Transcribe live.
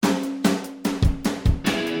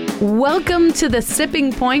Welcome to The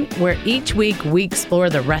Sipping Point, where each week we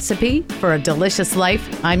explore the recipe for a delicious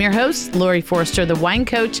life. I'm your host, Lori Forster, the wine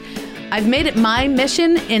coach. I've made it my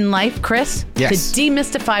mission in life, Chris, to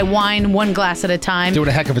demystify wine one glass at a time. Doing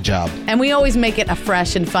a heck of a job. And we always make it a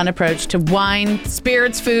fresh and fun approach to wine,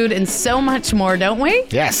 spirits, food, and so much more, don't we?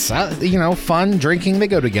 Yes. Fun, drinking, they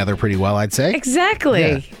go together pretty well, I'd say. Exactly.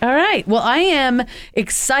 Yeah. All right. Well, I am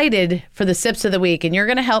excited for the sips of the week, and you're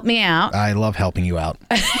going to help me out. I love helping you out.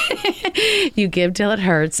 You give till it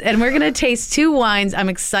hurts. And we're going to taste two wines I'm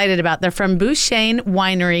excited about. They're from Bouchaine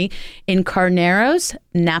Winery in Carneros,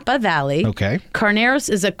 Napa Valley. Okay. Carneros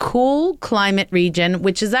is a cool climate region,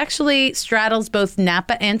 which is actually straddles both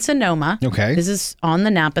Napa and Sonoma. Okay. This is on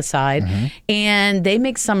the Napa side. Mm-hmm. And they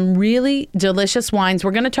make some really delicious wines.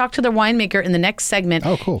 We're going to talk to the winemaker in the next segment.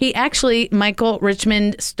 Oh, cool. Michael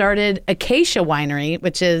Richmond started Acacia Winery,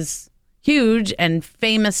 which is huge and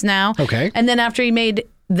famous now. Okay. And then after he made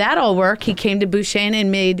that all work, he came to Bouchaine and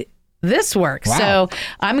made this work. Wow. So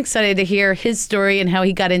I'm excited to hear his story and how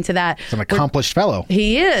he got into that. He's an accomplished fellow.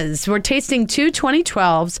 He is. We're tasting two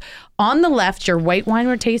 2012s. On the left, your white wine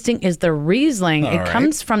we're tasting is the Riesling. It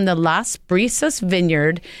comes from the Las Brisas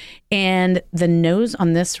Vineyard, and the nose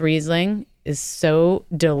on this Riesling is so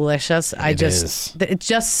delicious. It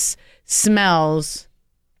just smells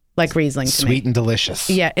like Riesling to me. Sweet and delicious.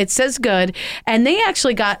 Yeah, it says good. And they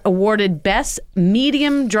actually got awarded Best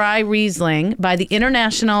Medium Dry Riesling by the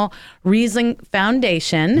International Riesling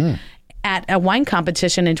Foundation at a wine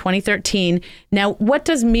competition in 2013. Now, what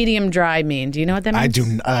does medium dry mean? Do you know what that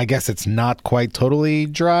means? I guess it's not quite totally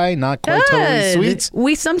dry, not quite totally sweet.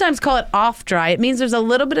 We sometimes call it off dry. It means there's a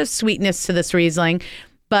little bit of sweetness to this Riesling,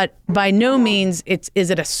 but by no means is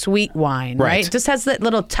it a sweet wine, right? It just has that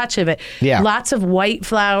little touch of it. Yeah. Lots of white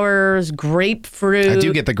flowers, grapefruit. I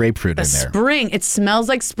do get the grapefruit in there. Spring. It smells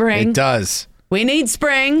like spring. It does. We need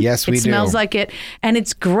spring. Yes, we do. It smells like it. And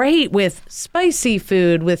it's great with spicy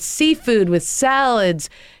food, with seafood, with salads.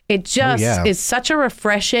 It just is such a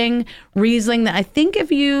refreshing Riesling that I think if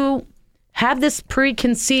you have this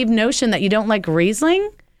preconceived notion that you don't like Riesling,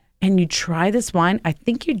 and you try this wine, I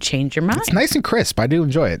think you'd change your mind. It's nice and crisp. I do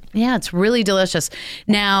enjoy it. Yeah, it's really delicious.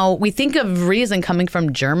 Now, we think of Riesling coming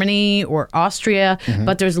from Germany or Austria,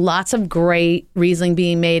 but there's lots of great Riesling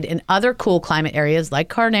being made in other cool climate areas like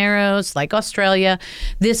Carneros, like Australia.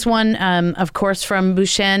 This one, of course, from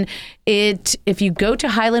Bouchaine. If you go to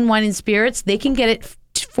Highland Wine and Spirits, they can get it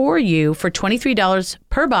for you for $23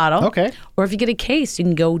 per bottle. Okay. Or if you get a case, you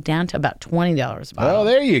can go down to about $20 a bottle. Oh,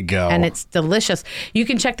 there you go. And it's delicious. You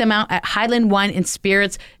can check them out at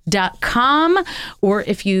highlandwineandspirits.com. Or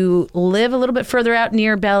if you live a little bit further out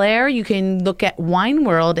near Bel Air, you can look at Wine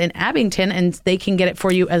World in Abington and they can get it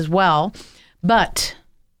for you as well. But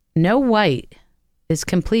no white is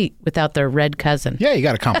complete without their red cousin. Yeah, you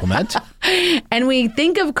got a compliment. And we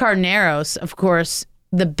think of Carneros, of course.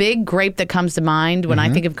 The big grape that comes to mind when I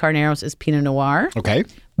think of Carneros is Pinot Noir. Okay.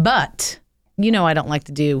 But, I don't like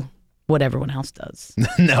to do what everyone else does.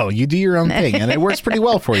 No, you do your own thing, and it works pretty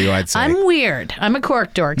well for you, I'd say. I'm weird. I'm a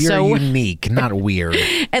cork dork. You're unique, not weird.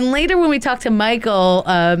 And later when we talk to Michael,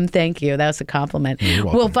 thank you. That was a compliment. You're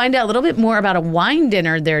welcome. We'll find out a little bit more about a wine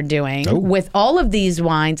dinner they're doing with all of these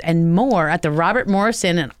wines and more at the Robert Morris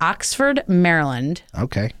Inn in Oxford, Maryland.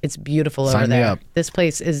 Okay. It's beautiful over Sign me there. up. This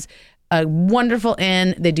place is a wonderful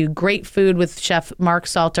inn. They do great food with Chef Mark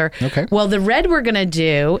Salter. Okay. Well, the red we're going to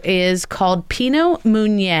do is called Pinot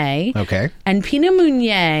Meunier. Okay. And Pinot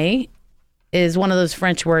Meunier is one of those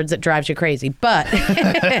French words that drives you crazy. But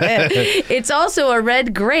it's also a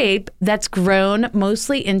red grape that's grown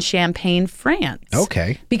mostly in Champagne, France.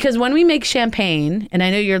 Okay. Because when we make champagne, and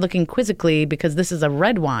I know you're looking quizzically because this is a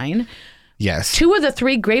red wine. Yes. 2 of the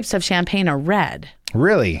 3 grapes of Champagne are red.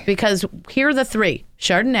 Really? Because here are the 3.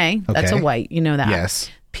 Chardonnay, that's a white, you know that. Yes.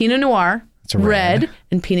 Pinot Noir, it's a red,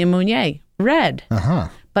 and Pinot Meunier, red. Uh-huh.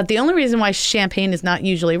 But the only reason why Champagne is not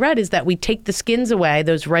usually red is that we take the skins away,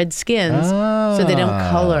 those red skins, so they don't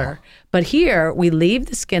color. But here, we leave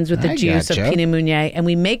the skins with the juice of Pinot Meunier, and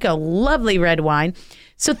we make a lovely red wine.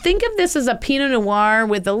 So think of this as a Pinot Noir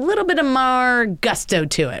with a little bit of more gusto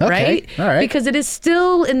to it, right? All right. Because it is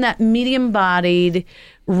still in that medium-bodied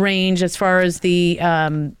range as far as the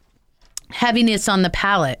heaviness on the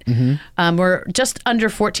palate. We're just under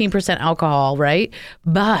 14% alcohol, right?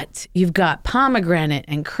 But you've got pomegranate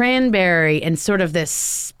and cranberry and sort of this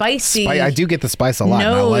spicy. I do get the spice a lot,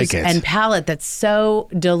 and I like it. And palate that's so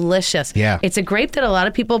delicious. Yeah. It's a grape that a lot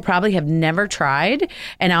of people probably have never tried.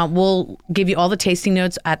 And we'll give you all the tasting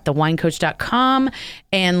notes at thewinecoach.com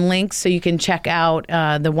and links so you can check out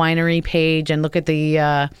the winery page and look at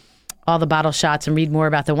the all the bottle shots and read more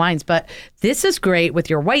about the wines. But this is great with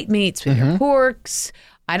your white meats, with your porks.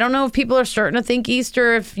 I don't know if people are starting to think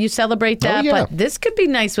Easter if you celebrate that, but this could be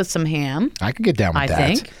nice with some ham. I could get down with that.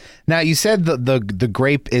 I think. Now, you said the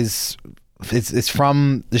grape is it's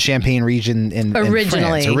from the Champagne region in France,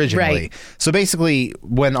 originally. Right. So basically,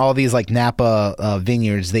 when all these like Napa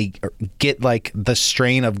vineyards, they get like the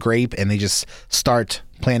strain of grape and they just start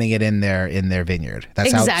planting it in their vineyard.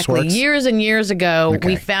 That's how it works? Years and years ago,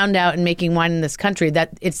 we found out in making wine in this country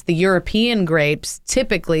that it's the European grapes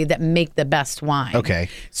typically that make the best wine. Okay.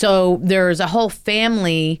 So there's a whole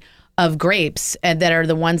family of grapes that are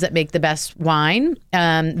the ones that make the best wine.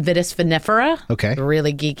 Vitis vinifera. Okay.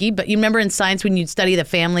 Really geeky. But you remember in science when you'd study the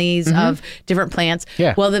families of different plants?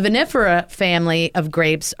 Yeah. Well, the vinifera family of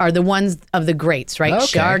grapes are the ones of the greats, right?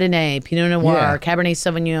 Okay. Chardonnay, Pinot Noir, Cabernet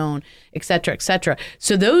Sauvignon, et cetera, et cetera.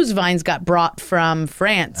 So those vines got brought from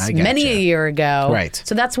France many a year ago. Right.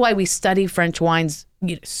 So that's why we study French wines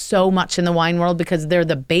so much in the wine world, because they're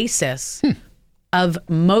the basis of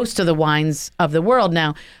most of the wines of the world.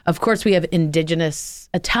 Now, of course, we have indigenous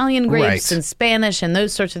Italian grapes and Spanish and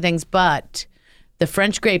those sorts of things, but the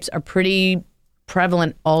French grapes are pretty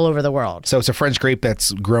prevalent all over the world. So it's a French grape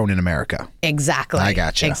that's grown in America. Exactly. I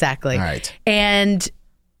gotcha. Exactly. All right. And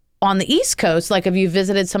on the East Coast, like if you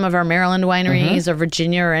visited some of our Maryland wineries or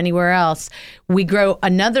Virginia or anywhere else, we grow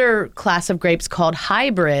another class of grapes called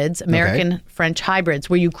hybrids, American French hybrids,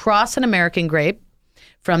 where you cross an American grape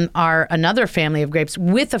from another family of grapes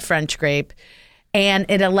with a French grape, and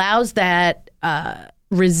it allows that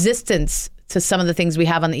resistance to some of the things we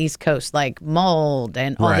have on the East Coast, like mold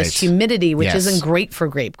and all this humidity, which isn't great for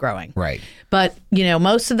grape growing. Right. But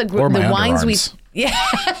most of the wines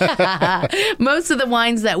most of the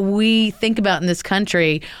wines that we think about in this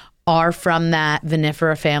country are from that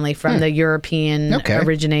vinifera family, from the European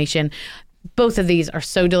origination. Both of these are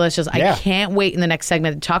so delicious. I can't wait in the next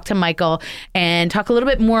segment to talk to Michael and talk a little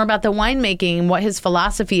bit more about the winemaking and what his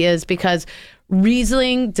philosophy is, because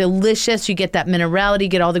Riesling, delicious. You get that minerality,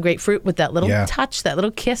 get all the great fruit with that little touch, that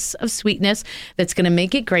little kiss of sweetness that's going to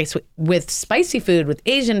make it great with spicy food, with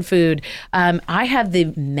Asian food. I have the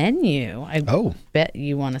menu. I bet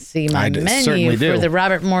you want to see my menu for the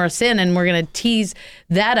Robert Morris Inn, and we're going to tease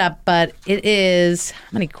that up. But it is, how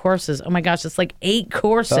many courses? Oh my gosh, it's like 8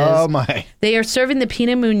 courses. Oh my. They are serving the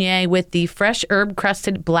Pinot Meunier with the fresh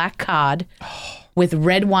herb-crusted black cod. With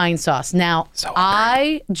red wine sauce. Now,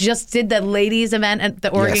 I just did the ladies event at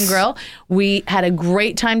the Oregon Grill. We had a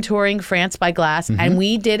great time touring France by glass, and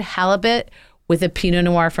we did halibut with a Pinot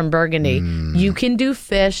Noir from Burgundy. You can do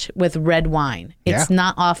fish with red wine. It's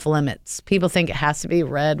not off limits. People think it has to be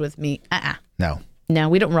red with meat. No,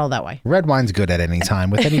 we don't roll that way. Red wine's good at any time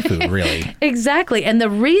with any food, really. Exactly. And the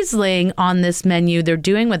Riesling on this menu, they're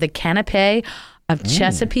doing with a canapé of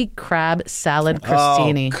Chesapeake crab salad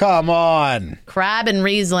crostini. Oh, come on. Crab and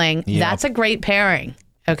Riesling. Yep. That's a great pairing.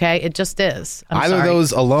 Okay? It just is. Either of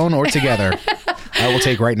those alone or together. I will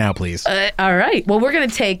take right now, please. All right. Well, we're going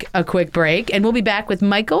to take a quick break, and we'll be back with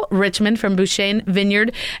Michael Richmond from Bouchaine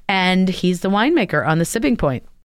Vineyard, and he's the winemaker on The Sipping Point.